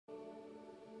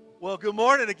Well, good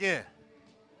morning again.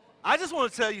 I just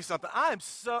want to tell you something. I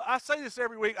say this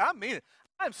every week. I mean it.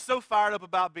 I'm so fired up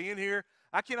about being here.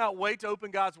 I cannot wait to open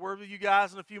God's Word with you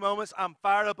guys in a few moments. I'm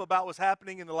fired up about what's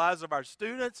happening in the lives of our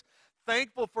students.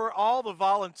 Thankful for all the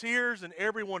volunteers and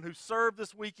everyone who served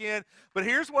this weekend. But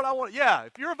here's what I want. Yeah,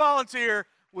 if you're a volunteer,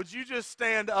 would you just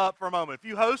stand up for a moment? If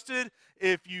you hosted,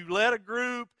 if you led a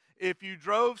group, if you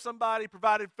drove somebody,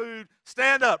 provided food,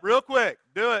 stand up real quick.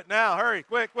 Do it now. Hurry.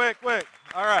 Quick, quick, quick.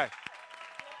 All right.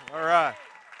 All right.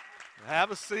 Have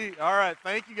a seat. All right.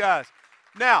 Thank you, guys.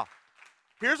 Now,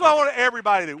 here's what I want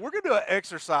everybody to do. We're going to do an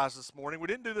exercise this morning. We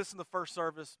didn't do this in the first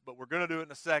service, but we're going to do it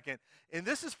in a second. And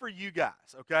this is for you guys,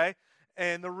 okay?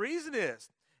 And the reason is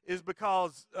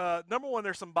because, number one,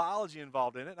 there's some biology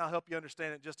involved in it, and I'll help you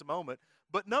understand it in just a moment.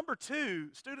 But number two,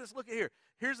 students, look at here.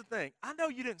 Here's the thing. I know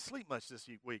you didn't sleep much this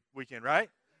weekend, right?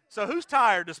 So who's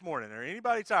tired this morning? Or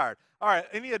anybody tired? All right,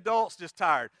 any adults just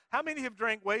tired? How many have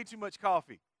drank way too much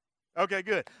coffee? Okay,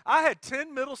 good. I had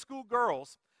 10 middle school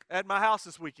girls at my house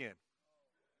this weekend.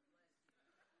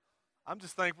 I'm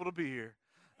just thankful to be here.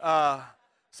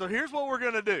 So here's what we're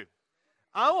going to do.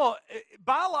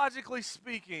 Biologically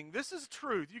speaking, this is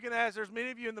truth. You can ask, there's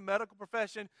many of you in the medical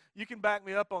profession, you can back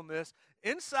me up on this.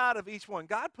 Inside of each one,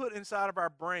 God put inside of our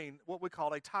brain what we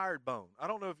call a tired bone. I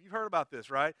don't know if you've heard about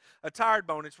this, right? A tired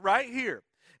bone. It's right here.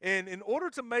 And in order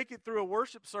to make it through a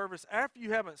worship service after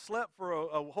you haven't slept for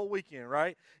a whole weekend,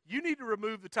 right, you need to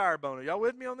remove the tired bone. Are y'all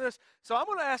with me on this? So I'm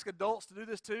going to ask adults to do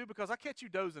this too because I catch you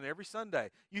dozing every Sunday.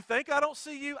 You think I don't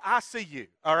see you? I see you,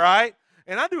 all right?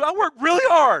 And I do. I work really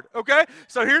hard, okay?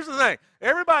 So here's the thing.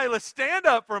 Everybody, let's stand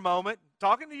up for a moment.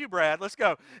 Talking to you, Brad. Let's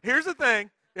go. Here's the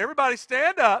thing. Everybody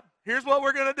stand up. Here's what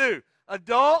we're going to do.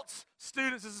 Adults,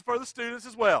 students, this is for the students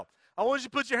as well. I want you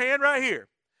to put your hand right here.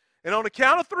 And on the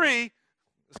count of three,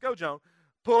 let's go, Joan,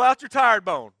 pull out your tired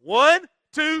bone. 1,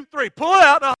 2, 3. Pull it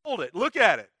out and hold it. Look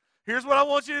at it. Here's what I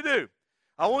want you to do.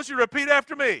 I want you to repeat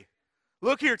after me.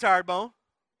 Look here, tired bone.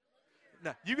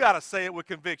 Now, you got to say it with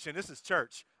conviction. This is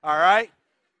church, all right?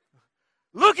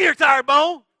 Look here, tired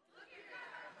bone.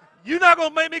 You're not going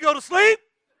to make me go to sleep?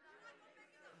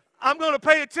 I'm going to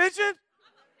pay attention?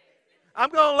 I'm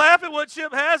going to laugh at what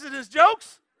Chip has in his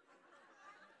jokes?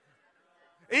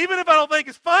 Even if I don't think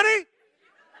it's funny?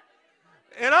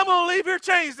 And I'm going to leave here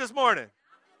changed this morning.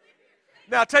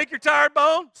 Now, take your tired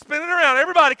bone, spin it around.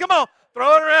 Everybody, come on.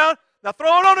 Throw it around. Now,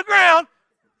 throw it on the ground.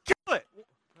 Kill it.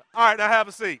 All right, now have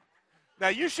a seat. Now,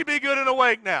 you should be good and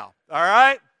awake now, all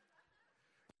right?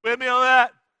 With me on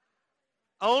that?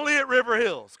 Only at River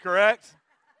Hills, correct?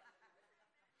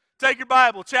 Take your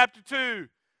Bible, chapter 2,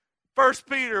 1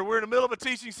 Peter. We're in the middle of a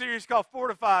teaching series called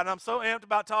Fortified, and I'm so amped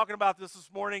about talking about this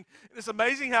morning. It's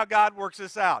amazing how God works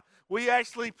this out. We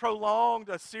actually prolonged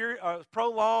a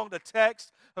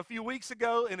text a few weeks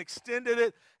ago and extended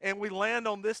it, and we land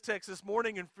on this text this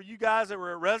morning. And for you guys that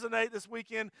were at Resonate this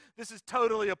weekend, this is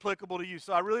totally applicable to you.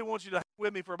 So I really want you to hang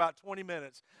with me for about 20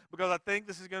 minutes because I think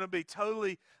this is going to be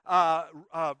totally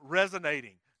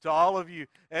resonating to all of you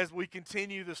as we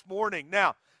continue this morning.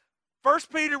 Now, 1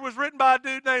 Peter was written by a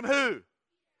dude named who?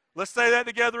 Let's say that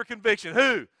together with conviction.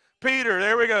 Who? Peter.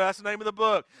 There we go. That's the name of the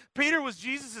book. Peter was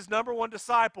Jesus' number one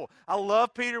disciple. I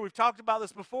love Peter. We've talked about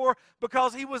this before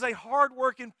because he was a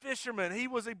hard-working fisherman. He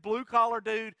was a blue-collar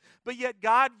dude, but yet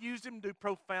God used him to do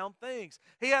profound things.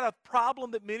 He had a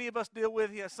problem that many of us deal with.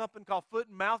 He has something called foot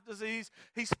and mouth disease.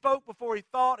 He spoke before he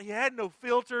thought. He had no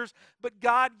filters, but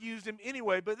God used him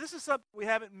anyway. But this is something we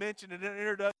haven't mentioned in an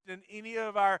introduction in any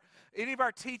of our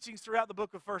teachings throughout the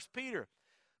book of 1 Peter.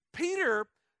 Peter,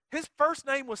 his first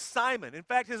name was Simon. In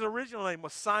fact, his original name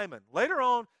was Simon. Later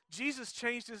on, Jesus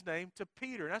changed his name to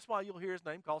Peter, and that's why you'll hear his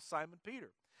name called Simon Peter.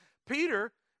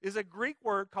 Peter is a Greek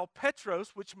word called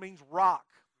Petros, which means rock.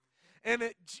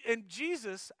 And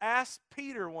Jesus asked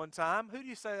Peter one time, who do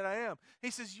you say that I am?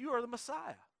 He says, you are the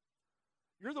Messiah.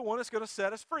 You're the one that's going to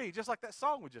set us free, just like that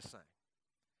song we just sang.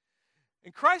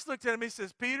 And Christ looked at him and he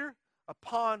says, Peter,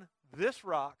 upon this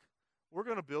rock, we're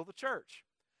going to build the church.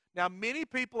 Now, many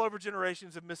people over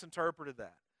generations have misinterpreted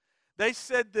that. They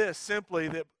said this simply,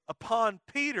 that upon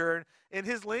Peter and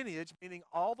his lineage, meaning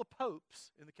all the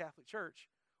popes in the Catholic Church,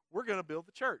 we're going to build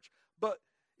the church. But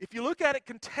if you look at it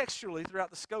contextually throughout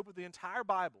the scope of the entire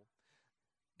Bible,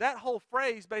 that whole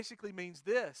phrase basically means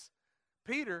this.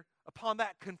 Peter, upon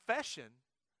that confession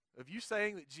of you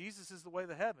saying that Jesus is the way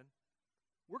to heaven,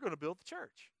 we're going to build the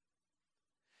church.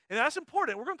 And that's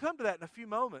important. We're going to come to that in a few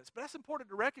moments. But that's important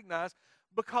to recognize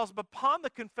because upon the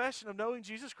confession of knowing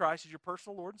Jesus Christ as your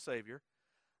personal Lord and Savior,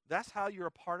 that's how you're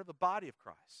a part of the body of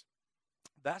Christ.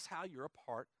 That's how you're a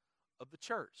part of the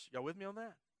church. Y'all with me on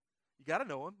that? You got to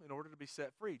know him in order to be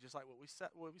set free, just like what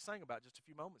we sang about just a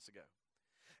few moments ago.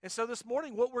 And so this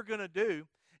morning, what we're going to do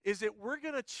is that we're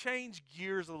going to change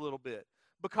gears a little bit,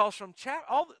 because from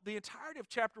the entirety of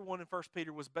chapter 1 in 1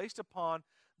 Peter was based upon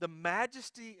the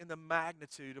majesty and the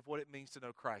magnitude of what it means to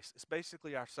know Christ. It's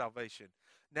basically our salvation.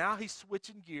 Now he's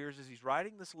switching gears as he's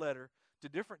writing this letter to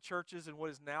different churches in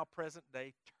what is now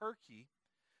present-day Turkey.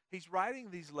 He's writing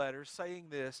these letters saying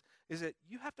this, is that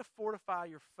you have to fortify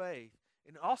your faith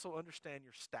and also understand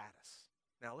your status.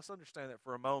 Now, let's understand that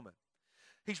for a moment.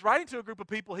 He's writing to a group of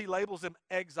people, he labels them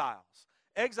exiles.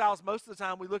 Exiles, most of the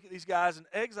time we look at these guys, and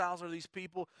exiles are these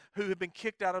people who have been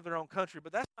kicked out of their own country,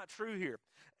 but that's not true here.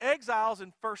 Exiles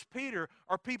in 1 Peter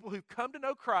are people who've come to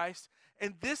know Christ,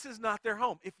 and this is not their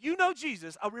home. If you know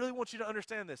Jesus, I really want you to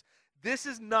understand this. This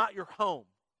is not your home.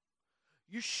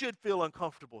 You should feel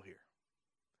uncomfortable here.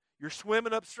 You're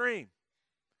swimming upstream.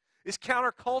 It's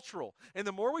countercultural. And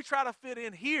the more we try to fit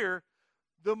in here,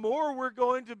 the more we're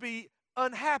going to be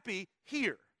unhappy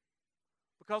here.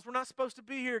 Because we're not supposed to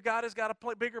be here. God has got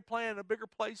a bigger plan, a bigger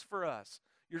place for us.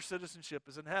 Your citizenship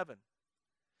is in heaven.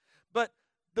 But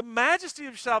the majesty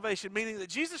of salvation, meaning that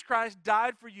Jesus Christ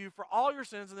died for you for all your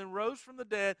sins and then rose from the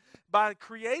dead by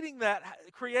creating that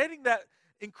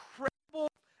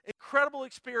incredible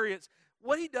experience.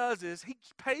 What he does is he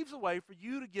paves a way for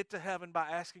you to get to heaven by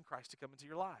asking Christ to come into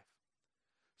your life.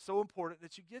 So important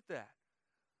that you get that.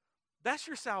 That's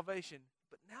your salvation,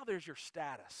 but now there's your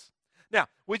status. Now,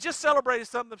 we just celebrated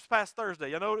something this past Thursday.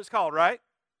 You know what it's called, right?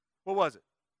 What was it?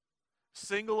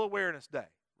 Single Awareness Day,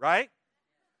 right?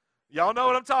 Y'all know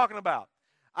what I'm talking about.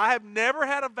 I have never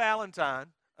had a Valentine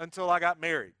until I got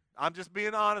married. I'm just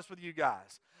being honest with you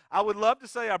guys. I would love to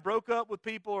say I broke up with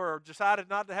people or decided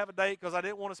not to have a date because I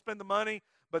didn't want to spend the money,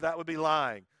 but that would be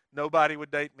lying. Nobody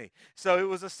would date me. So it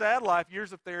was a sad life.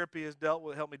 Years of therapy has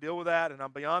helped me deal with that, and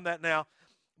I'm beyond that now.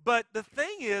 But the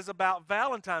thing is about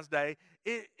Valentine's Day,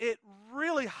 it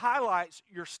really highlights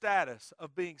your status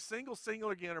of being single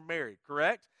again, or married,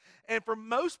 correct? And for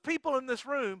most people in this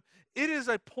room, it is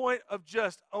a point of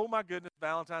just, oh my goodness,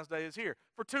 Valentine's Day is here.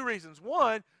 For two reasons.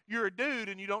 One, you're a dude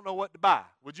and you don't know what to buy.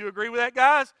 Would you agree with that,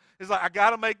 guys? It's like, I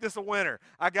got to make this a winner.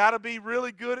 I got to be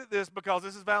really good at this because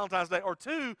this is Valentine's Day. Or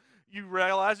two, you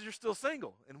realize you're still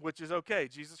single, and which is okay.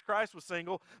 Jesus Christ was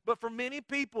single. But for many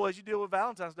people, as you deal with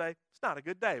Valentine's Day, it's not a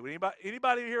good day.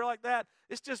 Anybody here like that?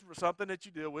 It's just something that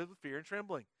you deal with fear and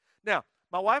trembling. Now,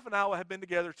 my wife and I have been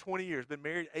together 20 years, been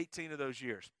married 18 of those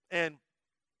years. And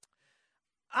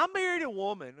I married a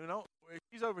woman,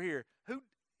 she's over here, who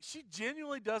she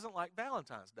genuinely doesn't like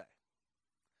Valentine's Day.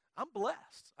 I'm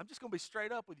blessed. I'm just going to be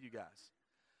straight up with you guys.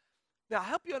 Now, I'll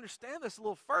help you understand this a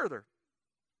little further.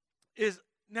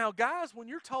 Now, guys, when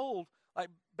you're told, like,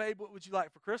 babe, what would you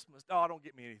like for Christmas? Oh, don't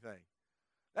get me anything.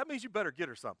 That means you better get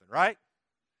her something, right?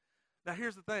 Now,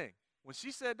 here's the thing. When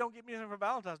she said don't get me anything for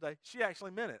Valentine's Day, she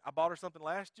actually meant it. I bought her something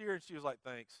last year, and she was like,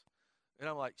 thanks. And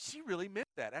I'm like, she really meant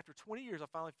that. After 20 years, I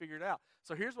finally figured it out.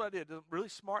 So here's what I did. Really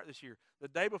smart this year. The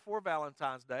day before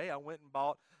Valentine's Day, I went and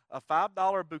bought a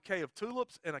 $5 bouquet of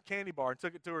tulips and a candy bar and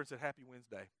took it to her and said, Happy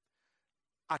Wednesday.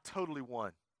 I totally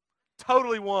won.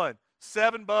 Totally won.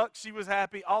 $7, she was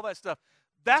happy, all that stuff.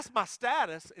 That's my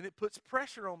status, and it puts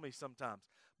pressure on me sometimes.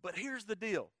 But here's the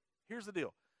deal.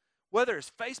 Whether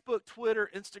it's Facebook, Twitter,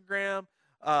 Instagram,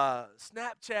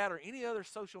 Snapchat, or any other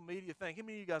social media thing. How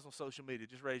many of you guys on social media?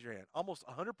 Just raise your hand. Almost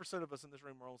 100% of us in this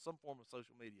room are on some form of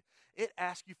social media. It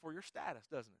asks you for your status,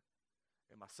 doesn't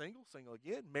it? Am I single? Single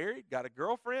again? Married? Got a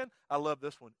girlfriend? I love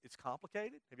this one. It's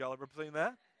complicated. Have y'all ever seen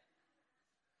that?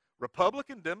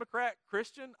 Republican, Democrat,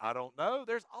 Christian? I don't know.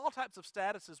 There's all types of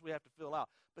statuses we have to fill out.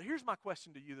 But here's my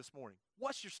question to you this morning.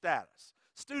 What's your status?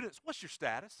 Students, what's your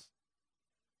status?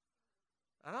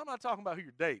 And I'm not talking about who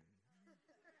you're dating.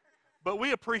 But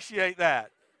we appreciate that.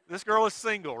 This girl is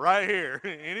single right here.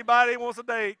 Anybody wants a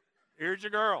date, here's your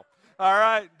girl. All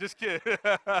right, just kidding.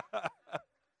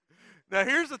 Now,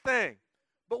 here's the thing.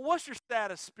 But what's your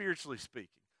status spiritually speaking?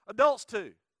 Adults,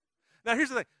 too. Now, here's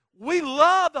the thing. We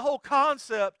love the whole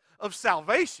concept of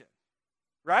salvation,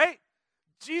 right?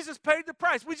 Jesus paid the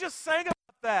price. We just sang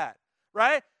about that,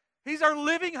 right? He's our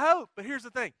living hope. But here's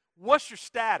the thing. What's your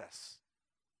status?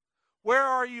 Where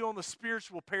are you on the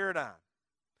spiritual paradigm?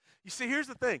 You see, here's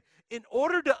the thing. In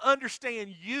order to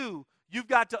understand you, you've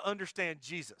got to understand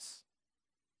Jesus.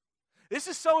 This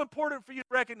is so important for you to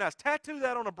recognize. Tattoo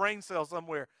that on a brain cell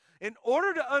somewhere. In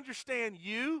order to understand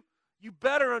you, you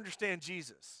better understand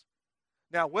Jesus.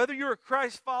 Now, whether you're a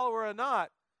Christ follower or not,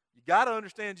 you got to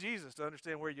understand Jesus to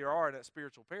understand where you are in that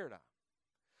spiritual paradigm.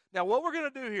 Now, what we're going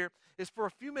to do here is for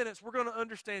a few minutes, we're going to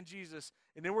understand Jesus,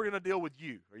 and then we're going to deal with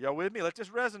you. Are y'all with me? Let this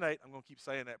resonate. I'm going to keep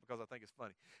saying that because I think it's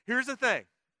funny. Here's the thing.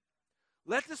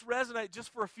 Let this resonate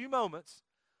just for a few moments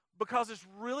because it's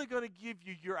really going to give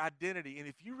you your identity. And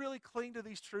if you really cling to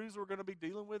these truths we're going to be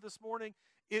dealing with this morning,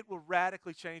 it will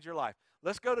radically change your life.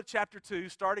 Let's go to chapter 2,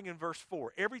 starting in verse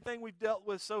 4. Everything we've dealt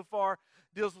with so far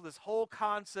deals with this whole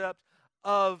concept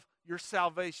of your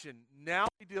salvation. Now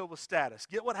we deal with status.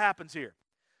 Get what happens here.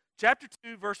 Chapter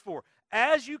 2, verse 4.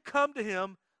 As you come to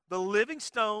him, the living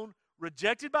stone,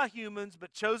 rejected by humans,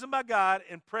 but chosen by God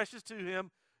and precious to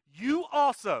him, you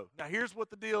also. Now here's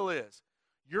what the deal is.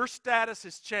 Your status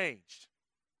has changed.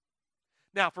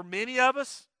 Now for many of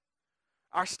us,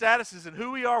 our status is in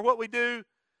who we are, what we do,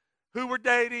 who we're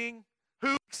dating,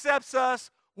 who accepts us,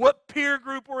 what peer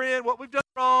group we're in, what we've done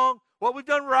wrong, what we've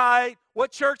done right,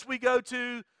 what church we go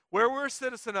to, where we're a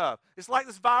citizen of. It's like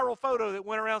this viral photo that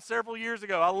went around several years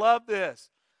ago. I love this.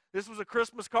 This was a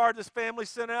Christmas card this family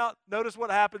sent out. Notice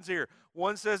what happens here.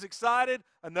 One says excited,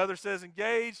 another says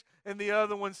engaged, and the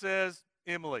other one says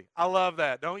Emily. I love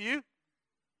that, don't you?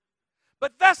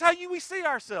 But that's how we see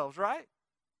ourselves, right?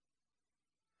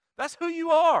 That's who you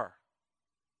are.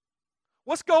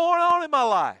 What's going on in my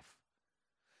life?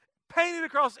 Painted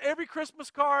across every Christmas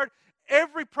card,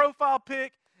 every profile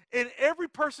pic, and every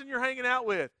person you're hanging out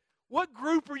with. What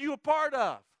group are you a part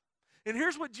of? And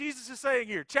here's what Jesus is saying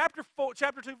here. Chapter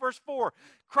 2, verse 4.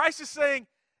 Christ is saying,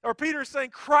 or Peter is saying,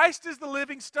 Christ is the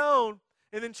living stone.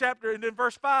 And then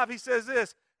verse 5, he says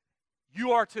this,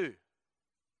 you are too.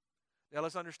 Now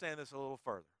let's understand this a little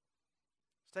further.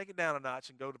 Let's take it down a notch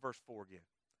and go to verse 4 again.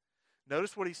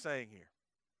 Notice what he's saying here.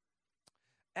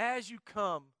 As you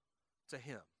come to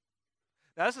him.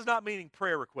 Now this is not meaning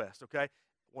prayer request, okay?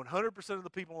 100% of the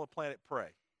people on the planet pray.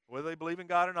 Whether they believe in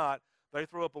God or not, they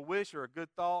throw up a wish or a good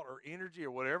thought or energy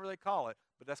or whatever they call it,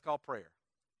 but that's called prayer.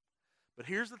 But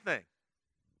here's the thing.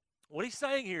 What he's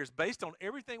saying here is based on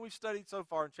everything we've studied so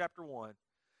far in chapter 1,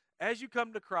 as you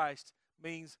come to Christ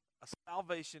means a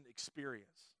salvation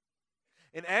experience.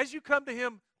 And as you come to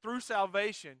him through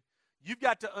salvation, you've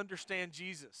got to understand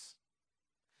Jesus.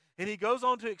 And he goes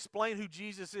on to explain who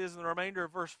Jesus is in the remainder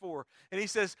of verse 4. And he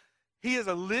says, he is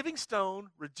a living stone,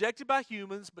 rejected by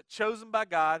humans, but chosen by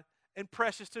God and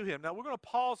precious to him. Now, we're going to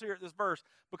pause here at this verse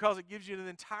because it gives you an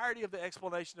entirety of the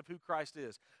explanation of who Christ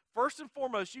is. First and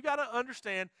foremost, you got to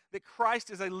understand that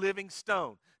Christ is a living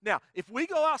stone. Now, if we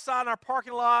go outside in our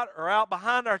parking lot or out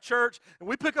behind our church and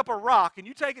we pick up a rock and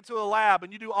you take it to a lab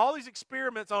and you do all these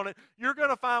experiments on it, you're going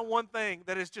to find one thing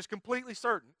that is just completely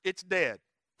certain. It's dead.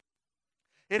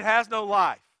 It has no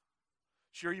life.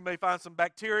 Sure, you may find some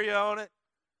bacteria on it.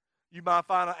 You might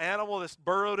find an animal that's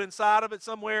burrowed inside of it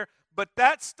somewhere, but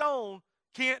that stone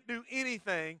can't do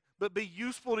anything but be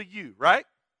useful to you, right?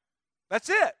 That's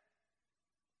it.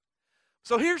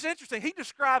 So here's interesting. He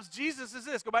describes Jesus as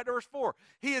this. Go back to verse 4.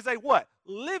 He is a what?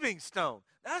 Living stone.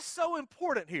 That's so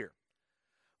important here.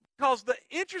 Because the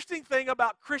interesting thing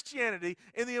about Christianity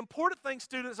and the important thing,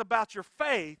 students, about your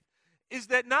faith is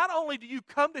that not only do you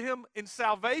come to him in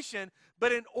salvation,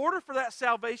 but in order for that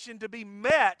salvation to be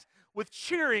met with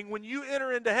cheering when you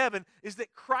enter into heaven, is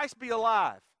that Christ be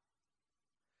alive.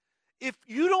 If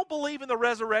you don't believe in the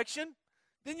resurrection,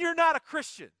 then you're not a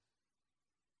Christian.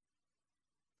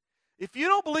 If you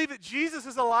don't believe that Jesus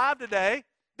is alive today,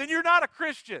 then you're not a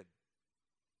Christian.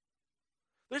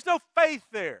 There's no faith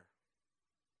there.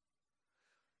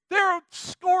 There are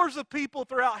scores of people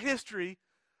throughout history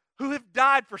who have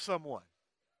died for someone,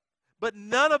 but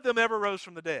none of them ever rose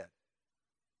from the dead.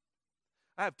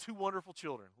 I have 2 wonderful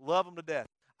children. Love them to death.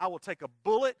 I will take a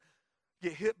bullet,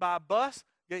 get hit by a bus,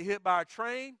 get hit by a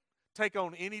train, take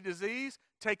on any disease,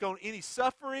 take on any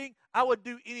suffering. I would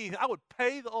do anything. I would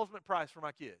pay the ultimate price for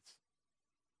my kids.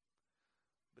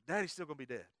 But Daddy's still going to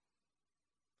be dead.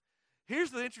 Here's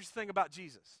the interesting thing about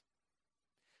Jesus.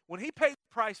 When he paid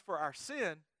the price for our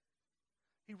sin,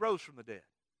 he rose from the dead.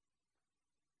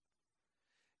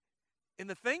 And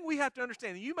the thing we have to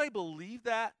understand, and you may believe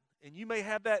that, and you may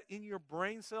have that in your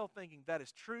brain cell thinking that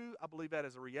is true. I believe that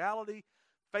is a reality.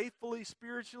 Faithfully,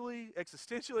 spiritually,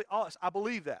 existentially, I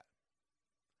believe that.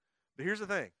 But here's the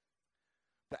thing.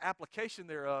 The application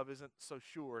thereof isn't so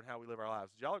sure in how we live our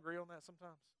lives. Do y'all agree on that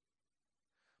sometimes?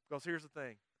 Because here's the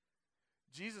thing.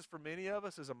 Jesus, for many of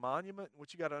us, is a monument.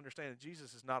 What you got to understand is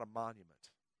Jesus is not a monument.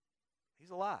 He's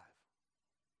alive.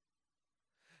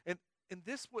 And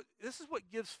this is what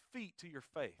gives feet to your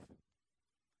faith.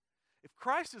 If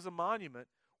Christ is a monument,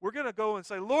 we're going to go and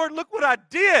say, Lord, look what I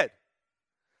did.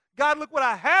 God, look what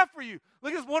I have for you.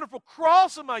 Look at this wonderful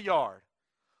cross in my yard.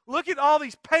 Look at all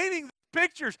these paintings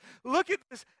pictures. Look at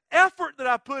this effort that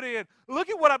I put in. Look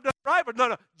at what I've done right. But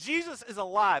no. Jesus is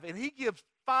alive, and he gives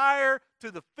fire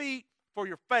to the feet for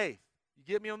your faith. You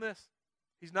get me on this?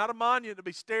 He's not a monument to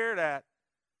be stared at.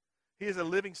 He is a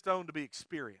living stone to be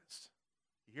experienced.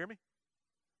 You hear me?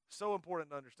 So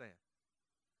important to understand.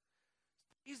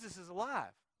 Jesus is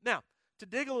alive. Now, to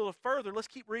dig a little further, let's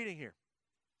keep reading here.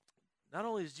 Not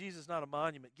only is Jesus not a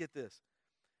monument, get this.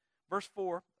 Verse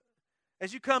 4,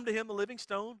 as you come to him, the living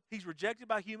stone, he's rejected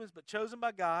by humans but chosen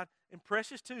by God and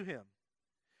precious to him.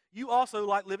 You also,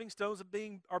 like living stones,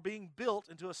 are being built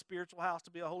into a spiritual house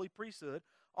to be a holy priesthood,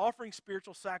 offering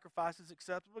spiritual sacrifices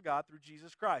acceptable to God through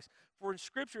Jesus Christ. For in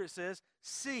Scripture it says,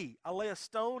 see, I lay a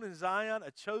stone in Zion,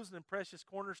 a chosen and precious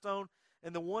cornerstone,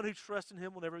 and the one who trusts in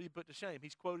him will never be put to shame.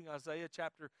 He's quoting Isaiah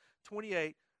chapter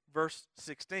 28, verse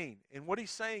 16. And what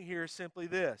he's saying here is simply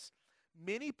this.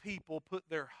 Many people put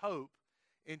their hope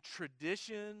in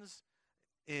traditions,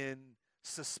 in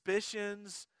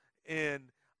suspicions,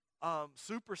 in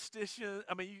superstition.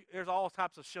 I mean, there's all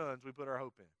types of shuns we put our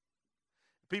hope in.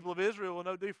 The people of Israel will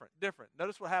know different.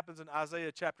 Notice what happens in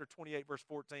Isaiah chapter 28, verse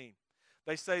 14.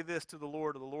 They say this to the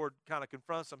Lord, and the Lord kind of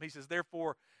confronts them. He says,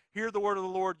 therefore, hear the word of the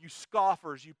Lord, you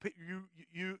scoffers,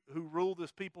 you who rule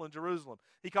this people in Jerusalem.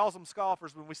 He calls them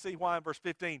scoffers when we see why in verse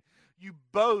 15. You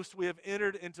boast, we have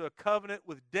entered into a covenant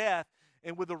with death,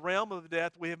 and with the realm of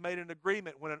death we have made an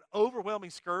agreement. When an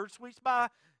overwhelming scourge sweeps by,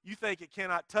 you think it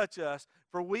cannot touch us,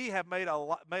 for we have made a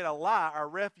lie our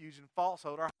refuge and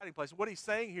falsehood our hiding place. What he's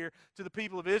saying here to the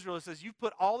people of Israel, he says, you've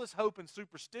put all this hope in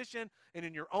superstition and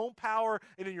in your own power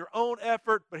and in your own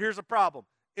effort, but here's the problem.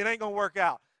 It ain't going to work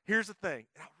out. Here's the thing,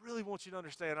 and I really want you to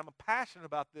understand, I'm passionate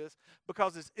about this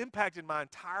because it's impacted my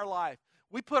entire life.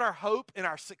 We put our hope in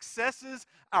our successes,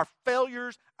 our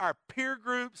failures, our peer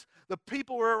groups, the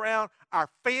people we're around, our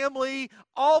family,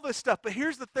 all this stuff. But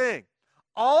here's the thing.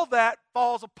 All that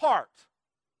falls apart.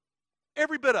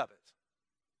 Every bit of it.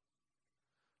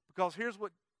 Because here's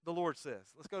what the Lord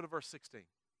says. Let's go to verse 16.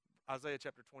 Isaiah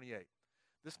chapter 28.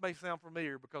 This may sound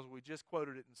familiar because we just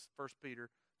quoted it in 1 Peter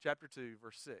chapter 2,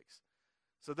 verse 6.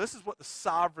 So this is what the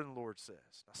sovereign Lord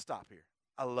says. Now stop here.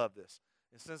 I love this.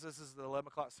 And since this is the 11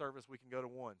 o'clock service, we can go to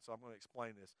 1. So I'm going to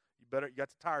explain this. You got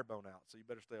the tired bone out, so you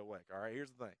better stay awake. All right,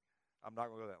 here's the thing. I'm not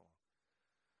going to go that long.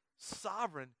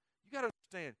 Sovereign, you got to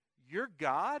understand, your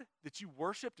God that you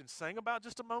worshiped and sang about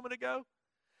just a moment ago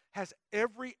has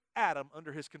every atom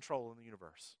under his control in the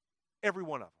universe. Every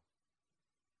one of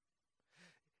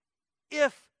them.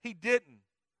 If he didn't,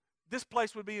 this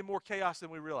place would be in more chaos than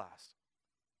we realized.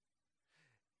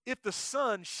 If the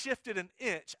sun shifted an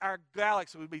inch, our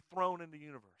galaxy would be thrown into the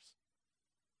universe.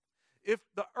 If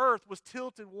the earth was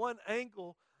tilted one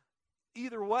angle,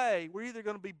 either way, we're either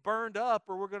going to be burned up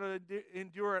or we're going to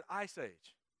endure an ice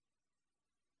age.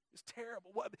 It's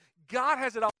terrible. God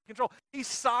has it all in control. He's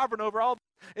sovereign over all.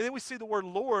 And then we see the word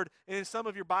Lord, and in some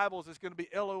of your Bibles it's going to be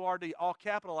L-O-R-D, all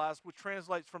capitalized, which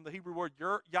translates from the Hebrew word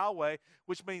Yahweh,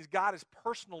 which means God is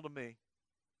personal to me.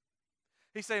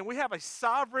 He's saying we have a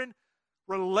sovereign,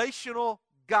 relational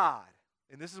God.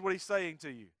 And this is what he's saying to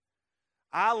you.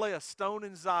 I lay a stone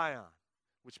in Zion,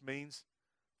 which means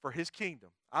for his kingdom.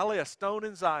 I lay a stone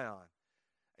in Zion,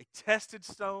 a tested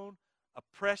stone, a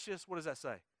precious, what does that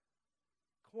say?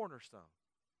 Cornerstone.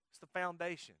 It's the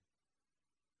foundation.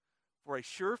 For a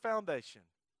sure foundation,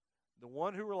 the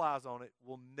one who relies on it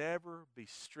will never be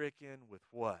stricken with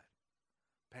what?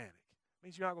 Panic. It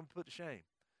means you're not going to be put to shame.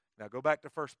 Now go back to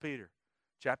 1 Peter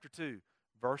chapter 2,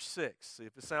 verse 6. See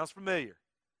if it sounds familiar.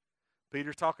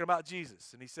 Peter's talking about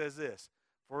Jesus, and he says this.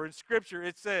 For in Scripture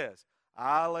it says,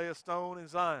 I lay a stone in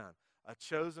Zion, a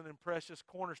chosen and precious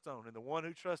cornerstone, and the one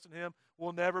who trusts in him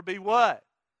will never be what?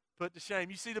 Put to shame.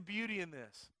 You see the beauty in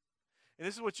this. And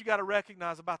this is what you got to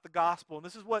recognize about the gospel. And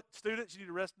this is what students you need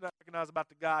to recognize about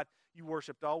the God you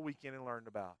worshiped all weekend and learned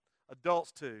about.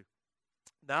 Adults too.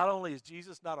 Not only is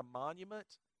Jesus not a monument,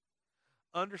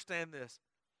 understand this.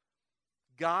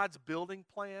 God's building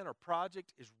plan or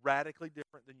project is radically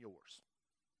different than yours.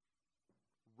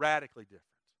 Radically different.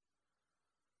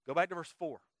 Go back to verse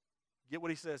 4. Get what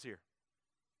he says here.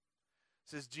 It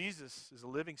says Jesus is a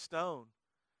living stone,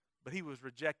 but he was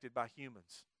rejected by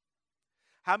humans.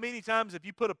 How many times have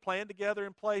you put a plan together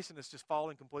in place and it's just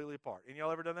falling completely apart? Any of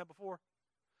y'all ever done that before?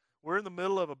 We're in the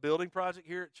middle of a building project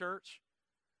here at church.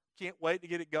 Can't wait to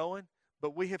get it going.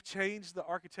 But we have changed the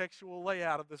architectural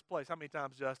layout of this place. How many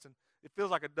times, Justin? It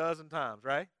feels like a dozen times,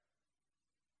 right?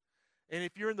 And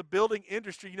if you're in the building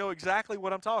industry, you know exactly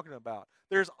what I'm talking about.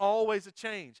 There's always a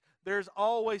change. There's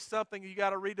always something you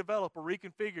got to redevelop or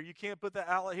reconfigure. You can't put that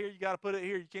outlet here. You got to put it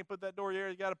here. You can't put that door here.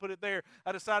 You got to put it there.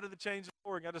 I decided to change the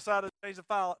flooring. I decided to change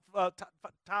the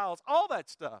tiles. All that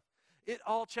stuff. It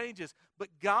all changes. But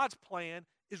God's plan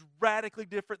is radically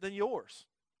different than yours.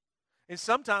 And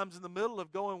sometimes in the middle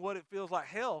of going what it feels like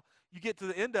hell, you get to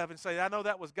the end of it and say, I know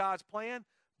that was God's plan,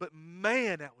 but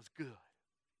man, that was good.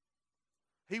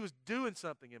 He was doing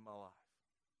something in my life.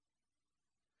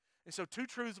 And so 2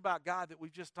 truths about God that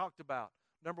we've just talked about.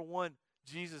 Number 1,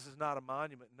 Jesus is not a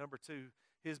monument. Number 2,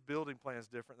 his building plan is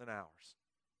different than ours.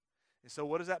 And so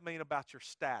what does that mean about your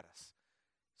status?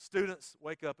 Students,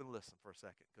 wake up and listen for a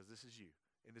second, because this is you.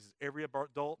 And this is every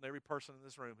adult and every person in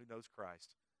this room who knows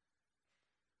Christ.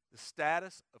 The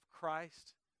status of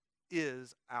Christ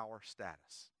is our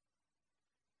status.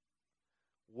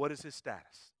 What is his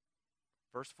status?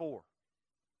 Verse 4.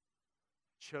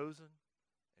 Chosen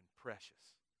and precious.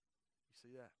 You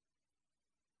see that?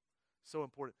 So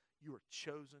important. You are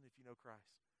chosen if you know Christ.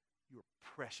 You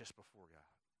are precious before God.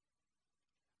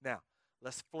 Now,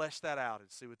 let's flesh that out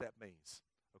and see what that means.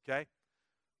 Okay?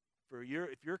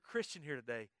 If you're a Christian here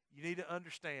today, you need to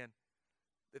understand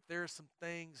that there are some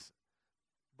things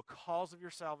because of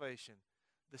your salvation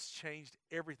that's changed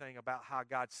everything about how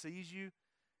God sees you.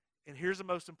 And here's the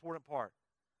most important part.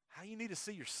 How you need to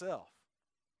see yourself.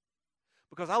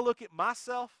 Because I look at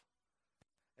myself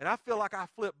and I feel like I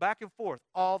flip back and forth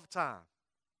all the time.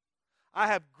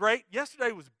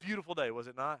 Yesterday was a beautiful day, was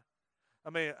it not? I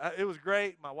mean, it was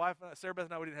great. My wife, Sarah Beth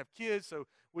and I, we didn't have kids, so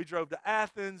we drove to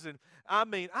Athens. And I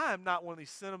mean, I am not one of these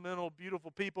sentimental,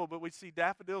 beautiful people, but we see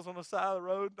daffodils on the side of the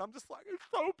road, and I'm just like, it's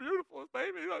so beautiful,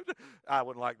 baby. I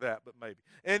wouldn't like that, but maybe.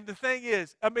 And the thing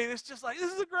is, I mean, it's just like,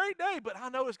 this is a great day, but I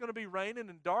know it's going to be raining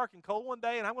and dark and cold one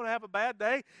day, and I'm going to have a bad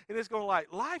day, and it's going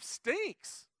to life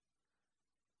stinks.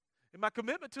 And my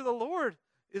commitment to the Lord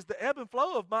is the ebb and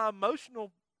flow of my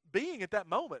emotional being at that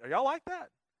moment. Are y'all like that?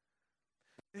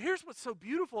 And here's what's so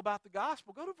beautiful about the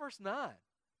gospel. Go to verse 9.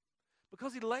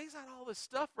 Because he lays out all this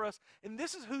stuff for us, and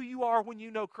this is who you are when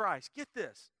you know Christ. Get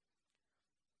this.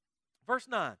 Verse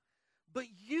 9. But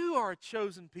you are a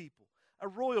chosen people, a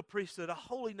royal priesthood, a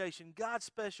holy nation, God's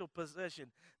special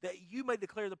possession, that you may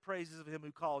declare the praises of him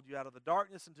who called you out of the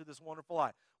darkness into this wonderful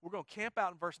light. We're going to camp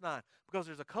out in verse 9 because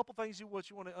there's a couple things you want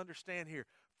to understand here.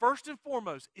 First and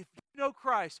foremost, if you know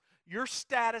Christ, your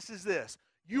status is this.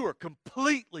 You are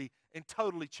completely and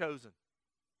totally chosen.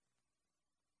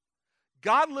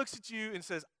 God looks at you and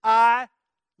says,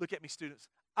 look at me, students,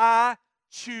 I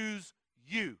choose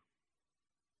you.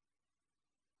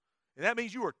 And that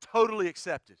means you are totally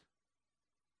accepted.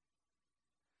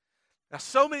 Now,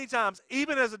 so many times,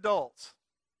 even as adults,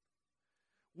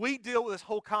 we deal with this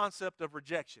whole concept of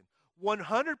rejection.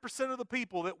 100% of the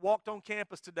people that walked on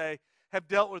campus today have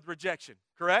dealt with rejection,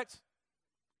 correct?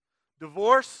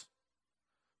 Divorce,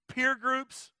 peer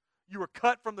groups, you were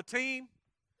cut from the team.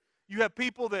 You have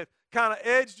people that kind of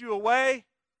edged you away.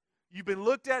 You've been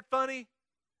looked at funny.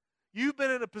 You've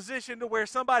been in a position to where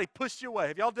somebody pushed you away.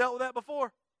 Have y'all dealt with that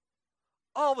before?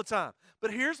 All the time.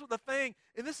 But here's what the thing,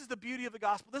 and this is the beauty of the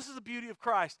gospel. This is the beauty of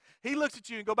Christ. He looks at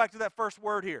you, and go back to that first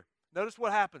word here. Notice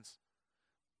what happens.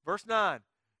 Verse 9.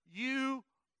 You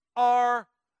are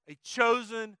a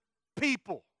chosen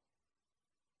people.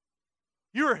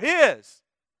 You're his.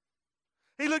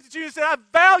 He looked at you and said, I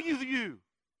value you.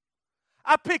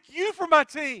 I pick you for my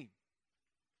team.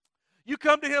 You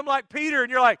come to him like Peter and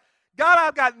you're like, God,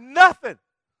 I've got nothing.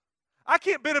 I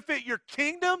can't benefit your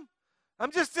kingdom.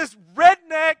 I'm just this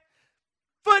redneck,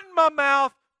 foot in my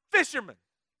mouth fisherman.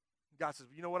 God says,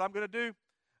 you know what I'm going to do?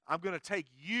 I'm going to take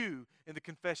you in the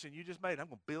confession you just made. I'm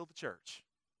going to build the church.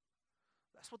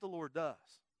 That's what the Lord does.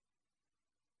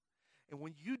 And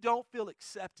when you don't feel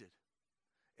accepted,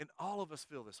 and all of us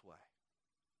feel this way,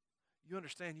 you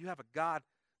understand you have a God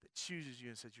that chooses you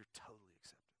and says you're totally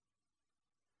accepted.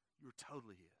 You're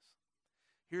totally his.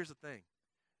 Here's the thing.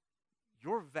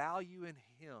 Your value in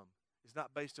him is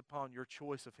not based upon your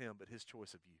choice of him, but his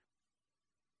choice of you.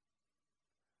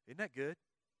 Isn't that good?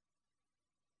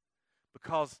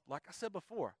 Because, like I said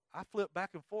before, I flip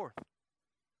back and forth.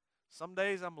 Some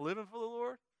days I'm living for the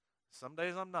Lord. Some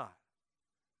days I'm not.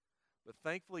 But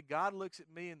thankfully, God looks at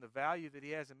me and the value that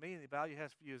he has in me and the value he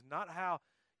has for you is not how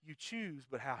you choose,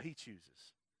 but how he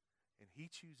chooses. And he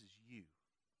chooses you.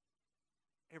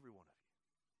 Every one of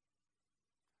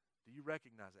you. Do you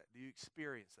recognize that? Do you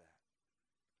experience that?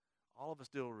 All of us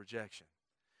deal with rejection.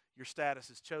 Your status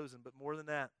is chosen, but more than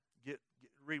that,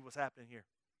 read what's happening here.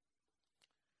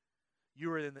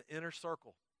 You are in the inner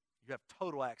circle. You have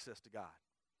total access to God.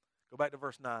 Go back to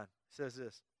verse 9. It says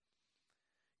this.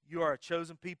 You are a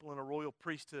chosen people and a royal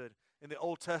priesthood. In the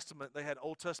Old Testament, they had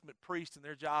Old Testament priests, and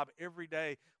their job every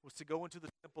day was to go into the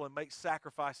temple and make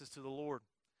sacrifices to the Lord.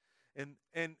 And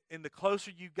the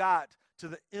closer you got to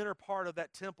the inner part of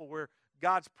that temple where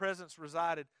God's presence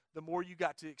resided, the more you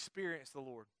got to experience the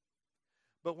Lord.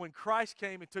 But when Christ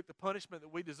came and took the punishment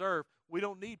that we deserve, we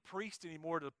don't need priests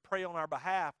anymore to pray on our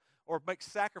behalf or make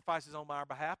sacrifices on our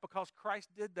behalf, because Christ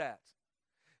did that.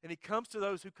 And he comes to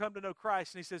those who come to know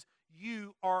Christ, and he says,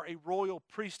 you are a royal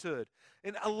priesthood.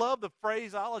 And I love the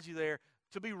phraseology there.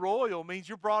 To be royal means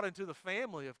you're brought into the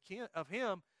family of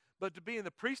him, but to be in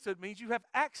the priesthood means you have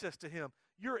access to him.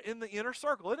 You're in the inner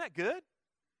circle. Isn't that good?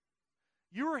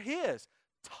 You are his.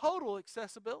 Total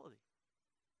accessibility.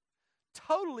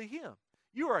 Totally him.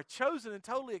 You are chosen and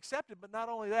totally accepted, but not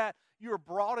only that, you are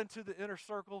brought into the inner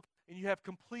circle, and you have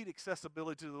complete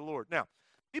accessibility to the Lord. Now,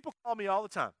 people call me all the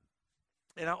time,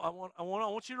 and I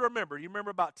want you to remember. You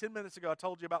remember about 10 minutes ago I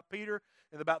told you about Peter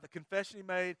and about the confession he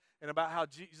made and about how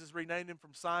Jesus renamed him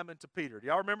from Simon to Peter. Do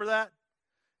y'all remember that?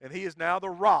 And he is now the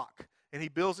rock, and he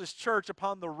builds his church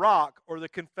upon the rock, or the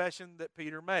confession that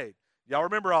Peter made. Y'all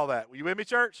remember all that? Were you with me,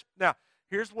 church? Now,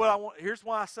 here's why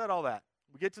I said all that.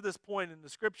 We get to this point in the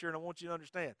scripture, and I want you to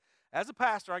understand. As a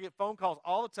pastor, I get phone calls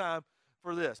all the time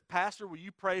for this. Pastor, will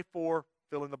you pray for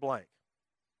fill in the blank?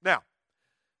 Now,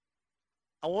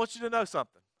 I want you to know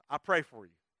something. I pray for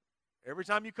you. Every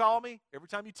time you call me, every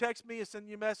time you text me and send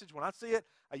me a message, when I see it,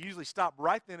 I usually stop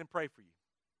right then and pray for you.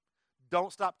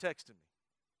 Don't stop texting me.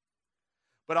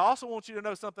 But I also want you to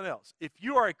know something else. If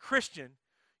you are a Christian,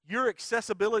 your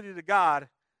accessibility to God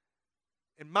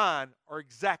and mine are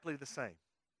exactly the same.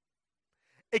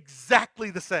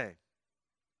 Exactly the same.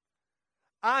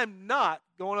 I'm not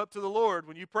going up to the Lord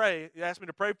when you pray, you ask me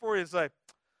to pray for you, and say,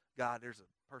 God, there's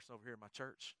a person over here in my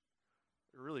church.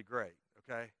 They're really great,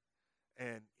 okay?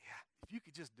 And yeah, if you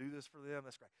could just do this for them,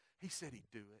 that's great. He said he'd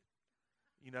do it,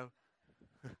 you know.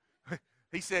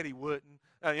 He said he wouldn't.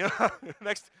 You know,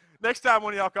 next time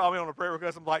one of y'all call me on a prayer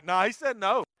request, I'm like, nah, he said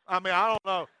no. I mean, I don't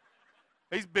know.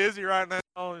 He's busy right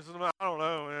now. He says, I don't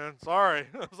know, man. Sorry.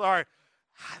 Sorry.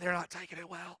 They're not taking it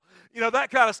well. You know, that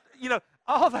kind of,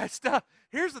 all that stuff.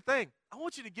 Here's the thing. I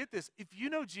want you to get this. If you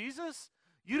know Jesus,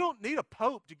 you don't need a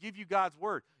pope to give you God's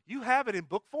word. You have it in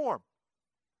book form.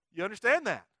 You understand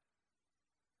that?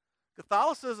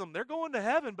 Catholicism, they're going to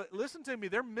heaven, but listen to me,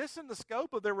 they're missing the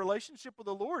scope of their relationship with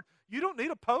the Lord. You don't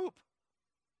need a pope.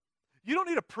 You don't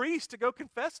need a priest to go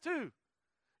confess to.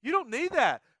 You don't need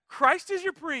that. Christ is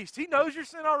your priest. He knows your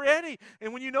sin already.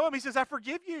 And when you know him, he says, I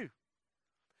forgive you.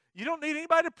 You don't need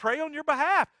anybody to pray on your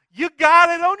behalf. You got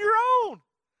it on your own.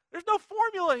 There's no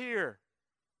formula here.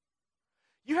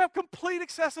 You have complete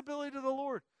accessibility to the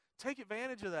Lord. Take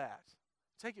advantage of that.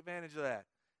 Take advantage of that.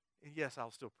 And yes,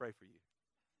 I'll still pray for you.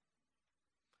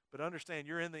 But understand,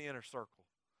 you're in the inner circle.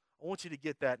 I want you to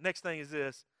get that. Next thing is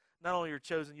this. Not only are you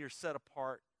chosen, you're set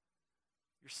apart.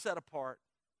 You're set apart.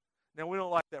 Now, we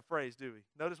don't like that phrase, do we?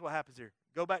 Notice what happens here.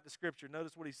 Go back to Scripture.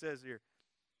 Notice what he says here.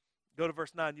 Go to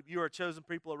verse 9. You are a chosen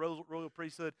people, a royal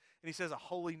priesthood. And he says a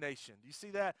holy nation. Do you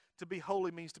see that? To be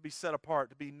holy means to be set apart.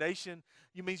 To be nation,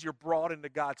 you means you're brought into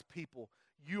God's people.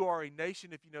 You are a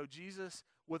nation, if you know Jesus,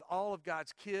 with all of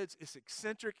God's kids. It's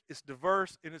eccentric, it's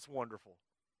diverse, and it's wonderful.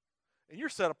 And you're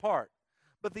set apart.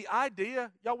 But the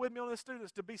idea, y'all with me on this,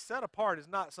 students, to be set apart is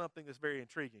not something that's very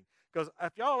intriguing. Because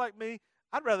if y'all like me,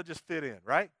 I'd rather just fit in,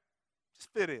 right? Just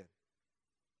fit in.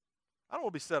 I don't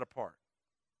want to be set apart.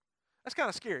 That's kind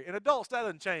of scary. In adults, that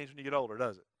doesn't change when you get older,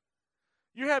 does it?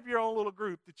 You have your own little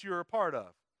group that you're a part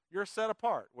of. You're set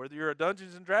apart. Whether you're a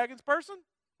Dungeons and Dragons person,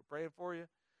 we're praying for you.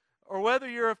 Or whether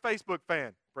you're a Facebook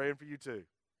fan, praying for you too.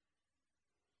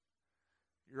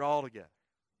 You're all together.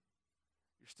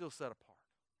 You're still set apart.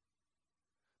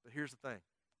 But here's the thing.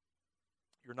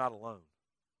 You're not alone.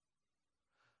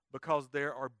 Because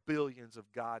there are billions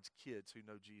of God's kids who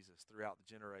know Jesus throughout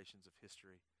the generations of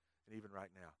history and even right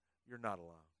now. You're not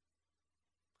alone.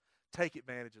 Take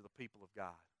advantage of the people of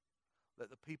God. Let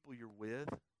the people you're with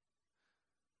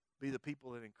be the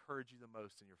people that encourage you the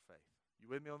most in your faith. You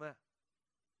with me on that?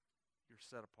 You're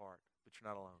set apart, but you're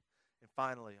not alone. And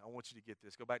finally, I want you to get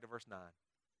this. Go back to verse 9.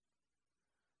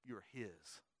 You're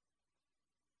his.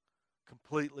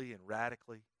 Completely and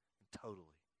radically and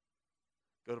totally.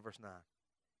 Go to verse 9.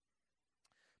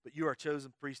 But you are a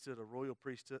chosen priesthood, a royal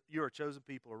priesthood. You are a chosen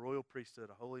people, a royal priesthood,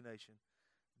 a holy nation,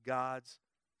 God's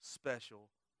special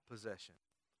possession.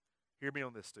 Hear me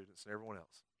on this, students, and everyone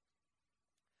else.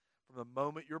 From the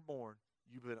moment you're born,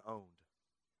 you've been owned.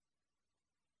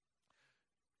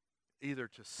 Either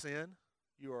to sin,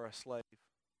 you are a slave,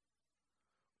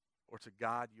 or to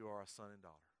God, you are a son and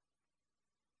daughter.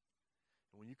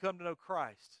 And when you come to know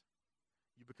Christ,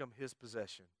 you become his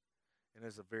possession, and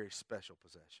it's a very special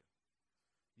possession.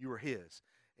 You are his,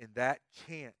 and that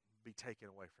can't be taken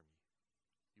away from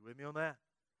you. You with me on that?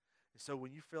 And so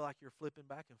when you feel like you're flipping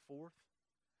back and forth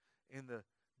and the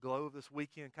glow of this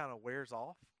weekend kind of wears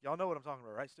off, y'all know what I'm talking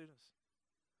about, right, students?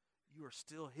 You are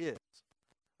still his.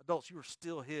 Adults, you are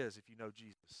still his if you know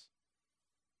Jesus.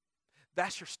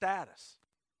 That's your status.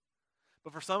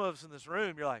 But for some of us in this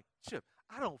room, you're like, shit,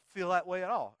 I don't feel that way at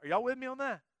all. Are y'all with me on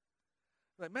that?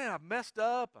 Like, man, I've messed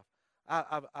up.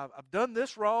 I've done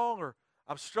this wrong, or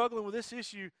I'm struggling with this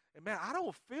issue. And man, I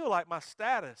don't feel like my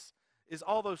status is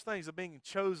all those things of being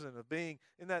chosen, of being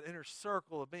in that inner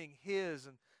circle, of being his,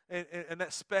 and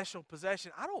that special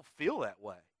possession. I don't feel that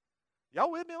way.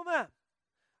 Y'all with me on that?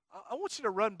 I want you to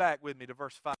run back with me to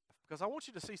verse 5, because I want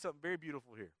you to see something very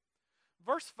beautiful here.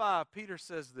 Verse 5, Peter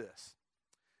says this.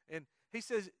 And he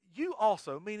says, you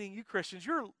also, meaning you Christians,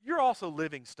 you're also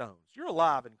living stones. You're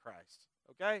alive in Christ,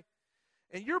 okay?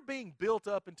 And you're being built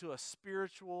up into a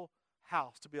spiritual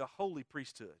house to be a holy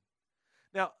priesthood.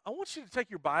 Now, I want you to take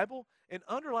your Bible and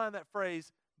underline that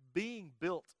phrase, being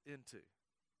built into.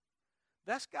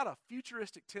 That's got a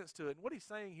futuristic tense to it. And what he's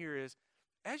saying here is,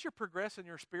 as you're progressing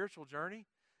your spiritual journey,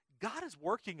 God is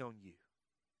working on you.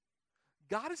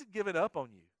 God isn't giving up on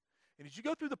you. And as you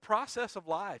go through the process of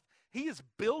life, he is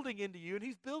building into you, and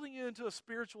he's building you into a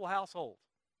spiritual household.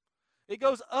 It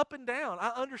goes up and down. I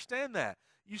understand that.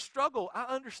 You struggle. I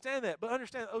understand that. But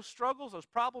understand those struggles, those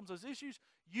problems, those issues,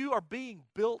 you are being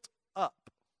built up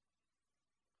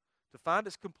to find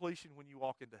its completion when you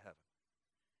walk into heaven.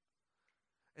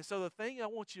 And so the thing I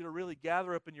want you to really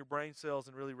gather up in your brain cells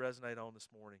and really resonate on this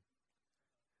morning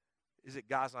is that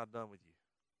God's not done with you.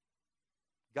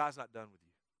 God's not done with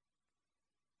you.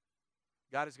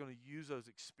 God is going to use those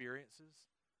experiences,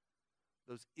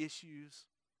 those issues,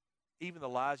 even the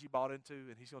lies you bought into,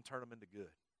 and he's going to turn them into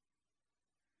good.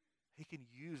 He can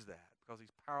use that because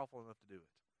he's powerful enough to do it.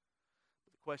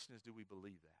 But the question is, do we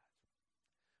believe that?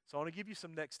 So I want to give you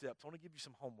some next steps. I want to give you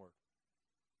some homework.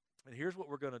 And here's what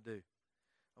we're going to do.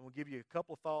 I'm going to give you a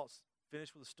couple of thoughts,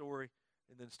 finish with a story,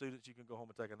 and then students, you can go home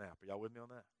and take a nap. Are y'all with me on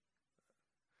that?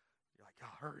 You're like, God,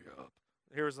 hurry up.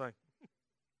 Here's the thing.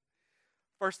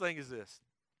 First thing is this.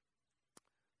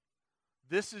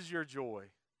 This is your joy,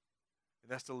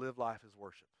 and that's to live life as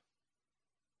worship.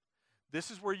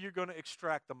 This is where you're going to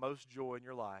extract the most joy in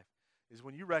your life, is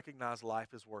when you recognize life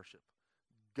as worship.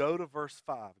 Go to verse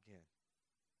 5 again.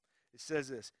 It says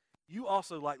this. You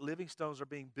also, like living stones, are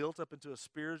being built up into a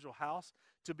spiritual house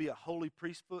to be a holy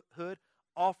priesthood,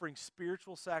 offering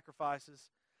spiritual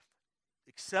sacrifices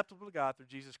acceptable to God through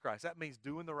Jesus Christ. That means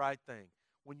doing the right thing.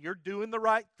 When you're doing the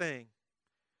right thing,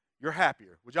 you're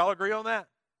happier. Would y'all agree on that?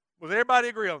 Would everybody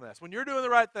agree on this? When you're doing the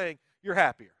right thing, you're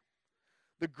happier.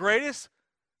 The greatest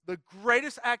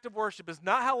act of worship is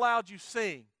not how loud you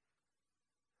sing,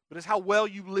 but it's how well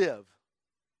you live.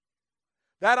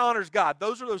 That honors God.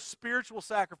 Those are those spiritual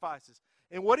sacrifices.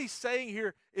 And what he's saying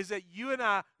here is that you and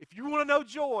I, if you want to know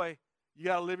joy, you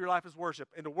got to live your life as worship.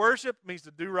 And to worship means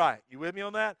to do right. You with me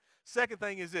on that? Second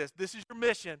thing is this. This is your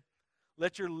mission.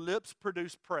 Let your lips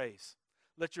produce praise.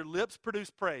 Let your lips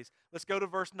produce praise. Let's go to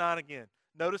verse 9 again.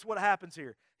 Notice what happens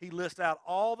here. He lists out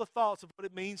all the thoughts of what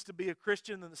it means to be a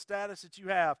Christian and the status that you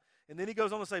have. And then he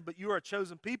goes on to say, but you are a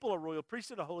chosen people, a royal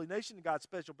priesthood, a holy nation, and God's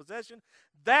special possession,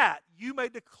 that you may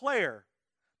declare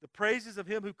the praises of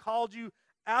him who called you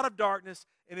out of darkness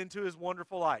and into his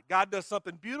wonderful light. God does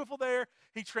something beautiful there.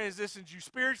 He transitions you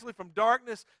spiritually from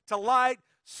darkness to light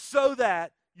so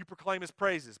that you proclaim his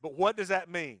praises. But what does that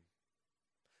mean?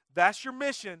 That's your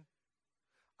mission.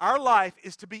 Our life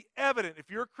is to be evident, if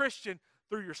you're a Christian,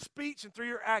 through your speech and through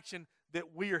your action,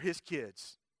 that we are his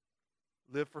kids.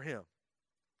 Live for him.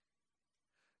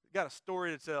 Got a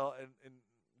story to tell, and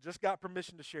just got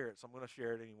permission to share it, so I'm going to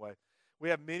share it anyway. We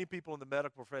have many people in the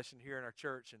medical profession here in our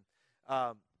church,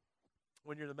 and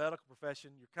when you're in the medical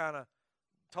profession, you're kind of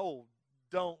told,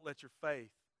 don't let your faith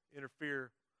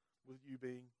interfere with you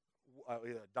being a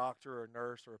doctor or a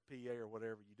nurse or a PA or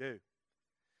whatever you do.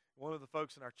 One of the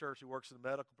folks in our church who works in the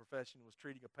medical profession was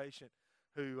treating a patient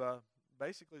who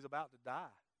basically is about to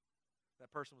die.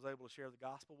 That person was able to share the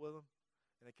gospel with them,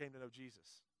 and they came to know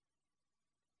Jesus.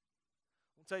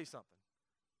 I'm going to tell you something.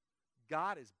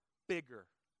 God is bigger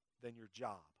than your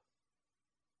job.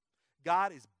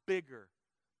 God is bigger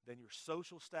than your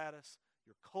social status,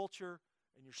 your culture,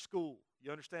 and your school.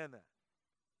 You understand that?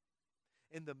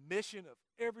 And the mission of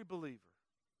every believer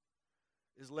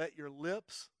is let your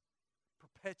lips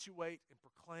perpetuate and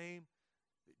proclaim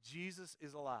that Jesus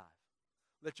is alive.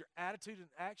 Let your attitude and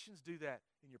actions do that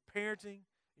in your parenting,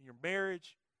 in your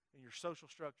marriage, in your social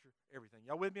structure, everything.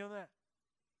 Y'all with me on that?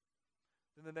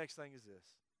 Then the next thing is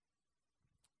this.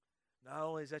 Not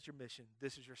only is that your mission,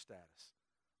 this is your status.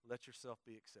 Let yourself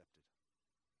be accepted.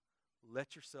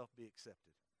 Let yourself be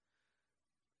accepted.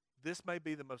 This may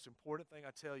be the most important thing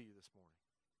I tell you this morning.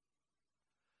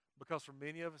 Because for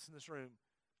many of us in this room,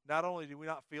 not only do we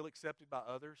not feel accepted by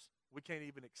others, we can't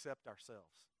even accept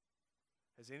ourselves.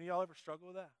 Has any of y'all ever struggled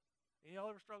with that? Any of y'all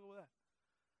ever struggled with that?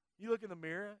 You look in the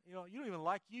mirror, you don't even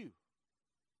like you.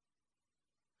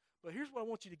 But here's what I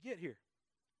want you to get here.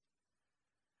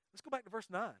 Let's go back to verse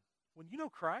 9. When you know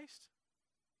Christ,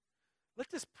 let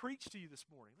this preach to you this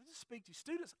morning. Let this speak to you.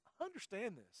 Students,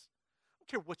 understand this. I don't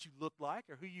care what you look like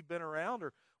or who you've been around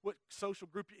or what social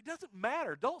group. It doesn't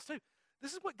matter. Adults too.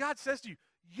 This is what God says to you.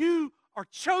 You are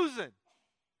chosen.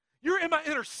 You're in my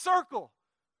inner circle.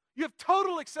 You have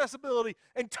total accessibility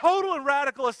and total and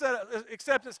radical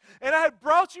acceptance. And I have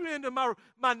brought you into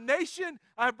my nation.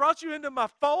 I have brought you into my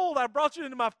fold. I have brought you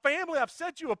into my family. I've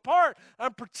set you apart.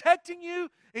 I'm protecting you,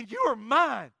 and you are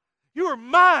mine. You are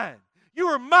mine. You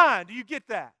are mine. Do you get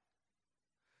that?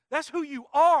 That's who you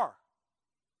are.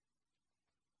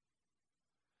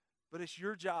 But it's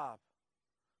your job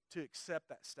to accept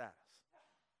that status.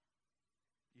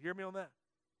 You hear me on that?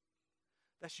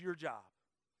 That's your job.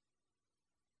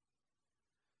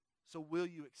 So will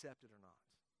you accept it or not?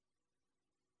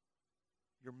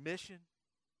 Your mission,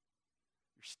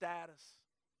 your status,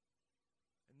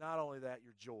 and not only that,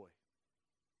 your joy.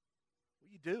 Will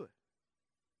you do it?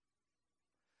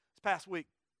 This past week,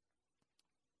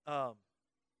 heard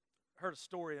a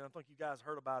story, and I think you guys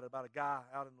heard about it, about a guy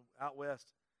out west.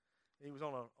 And he was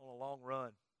on a long run.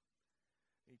 And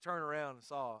he turned around and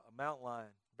saw a mountain lion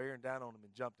bearing down on him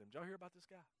and jumped him. Did y'all hear about this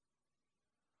guy?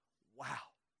 Wow.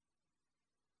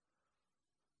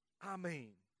 I mean,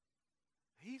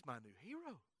 he's my new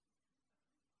hero.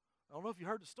 I don't know if you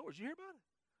heard the story. Did you hear about it?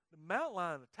 The mountain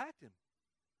lion attacked him,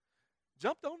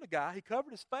 jumped on the guy. He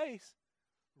covered his face,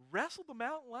 wrestled the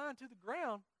mountain lion to the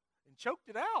ground, and choked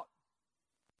it out.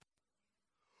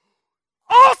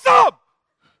 Awesome!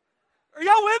 Are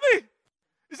y'all with me?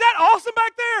 Is that awesome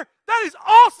back there? That is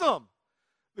awesome.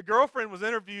 The girlfriend was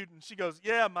interviewed, and she goes,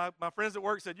 "Yeah, my friends at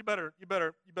work said you better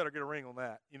get a ring on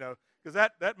that, because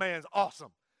that man's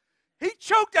awesome." He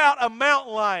choked out a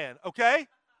mountain lion, okay?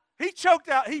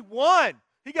 He won.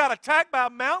 He got attacked by a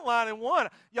mountain lion and won.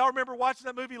 Y'all remember watching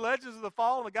that movie Legends of the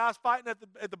Fall and the guy's fighting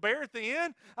at the bear at the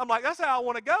end? I'm like, that's how I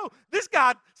want to go. This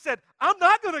guy said, I'm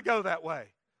not going to go that way.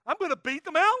 I'm going to beat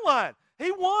the mountain lion.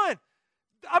 He won.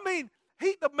 I mean,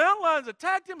 the mountain lions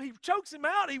attacked him. He chokes him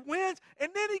out. He wins. And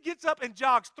then he gets up and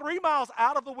jogs 3 miles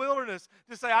out of the wilderness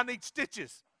to say, I need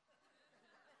stitches.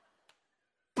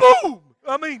 Boom!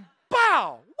 I mean,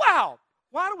 pow! Wow!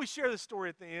 Why do we share this story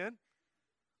at the end?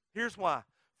 Here's why.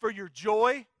 For your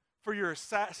joy, for your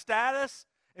status,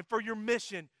 and for your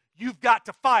mission, you've got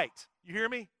to fight. You hear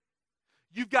me?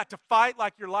 You've got to fight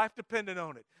like your life depended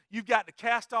on it. You've got to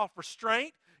cast off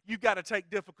restraint. You've got to take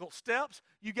difficult steps.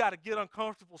 You've got to get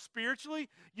uncomfortable spiritually.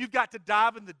 You've got to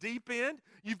dive in the deep end.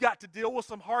 You've got to deal with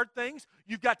some hard things.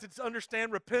 You've got to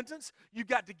understand repentance. You've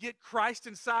got to get Christ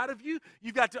inside of you.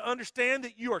 You've got to understand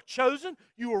that you are chosen.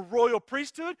 You are royal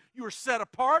priesthood. You are set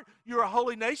apart. You are a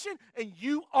holy nation, and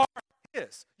you are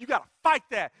His. You got to fight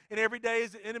that. And every day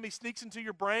as the enemy sneaks into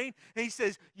your brain, and he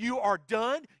says, you are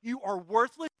done. You are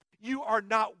worthless. You are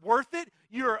not worth it.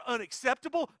 You are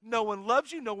unacceptable. No one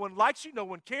loves you. No one likes you. No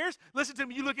one cares. Listen to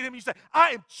me. You look at him and you say, I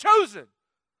am chosen.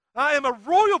 I am a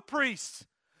royal priest.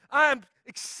 I am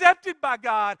accepted by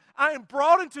God. I am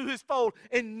brought into His fold,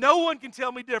 and no one can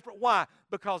tell me different. Why?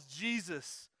 Because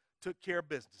Jesus took care of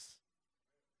business.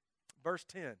 Verse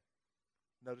 10.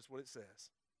 Notice what it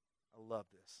says. I love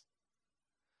this.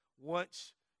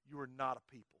 Once you were not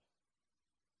a people.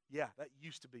 Yeah, that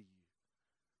used to be you.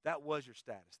 That was your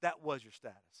status. That was your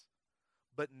status.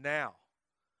 But now,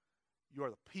 you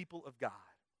are the people of God.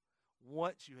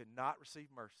 Once you had not received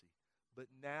mercy, but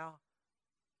now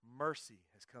mercy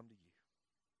has come to you.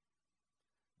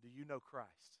 Do you know Christ?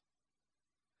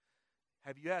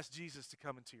 Have you asked Jesus to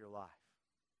come into your life?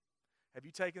 Have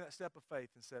you taken that step of faith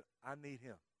and said, I need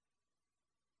Him?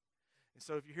 And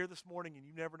so if you're here this morning and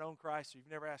you've never known Christ, or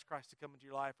you've never asked Christ to come into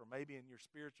your life, or maybe in your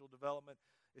spiritual development,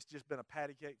 it's just been a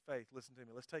patty cake faith. Listen to me.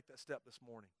 Let's take that step this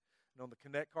morning. And on the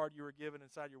Connect card you were given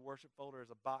inside your worship folder is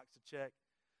a box to check.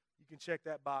 You can check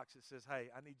that box that says, hey,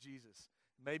 I need Jesus.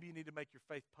 Maybe you need to make your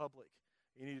faith public.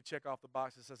 You need to check off the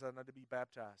box that says, I need to be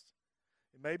baptized.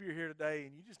 And maybe you're here today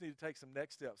and you just need to take some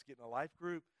next steps. Get in a life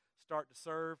group, start to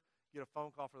serve, get a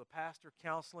phone call for the pastor,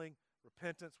 counseling,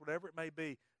 repentance, whatever it may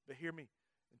be. But hear me,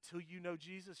 until you know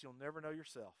Jesus, you'll never know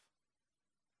yourself.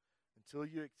 Until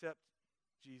you accept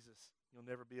Jesus, you'll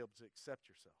never be able to accept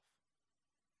yourself.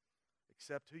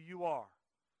 Accept who you are,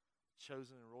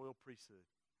 chosen in royal priesthood,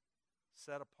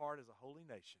 set apart as a holy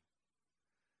nation,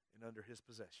 and under his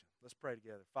possession. Let's pray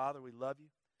together. Father, we love you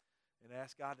and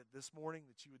ask, God, that this morning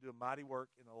that you would do a mighty work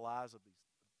in the lives of these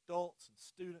adults and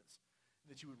students,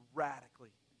 and that you would radically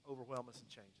overwhelm us and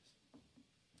change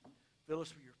us. Fill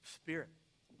us with your Spirit.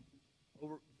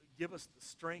 Give us the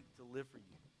strength to live for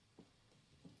you.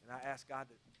 And I ask, God,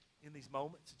 that in these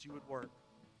moments that you would work,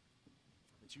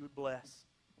 that you would bless,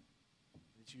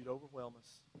 that you would overwhelm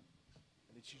us,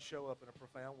 and that you'd show up in a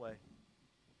profound way.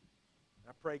 And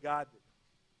I pray, God, that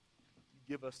you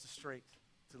give us the strength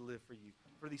to live for you.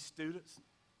 For these students,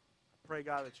 I pray,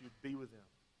 God, that you would be with them,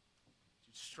 that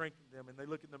you'd strengthen them, and they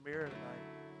look in the mirror tonight,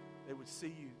 they would see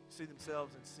you, see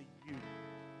themselves, and see you.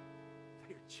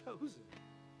 They are chosen.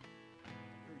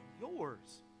 They're yours.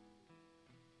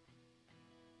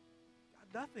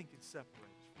 God, nothing can separate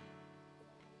us from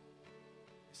you.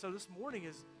 So this morning,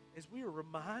 as we are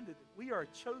reminded that we are a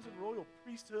chosen royal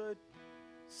priesthood,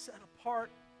 set apart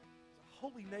as a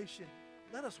holy nation,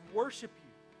 let us worship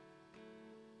you.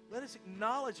 Let us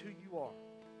acknowledge who you are.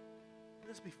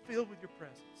 Let us be filled with your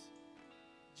presence.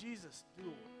 Jesus, do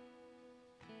it.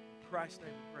 In Christ's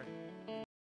name we pray.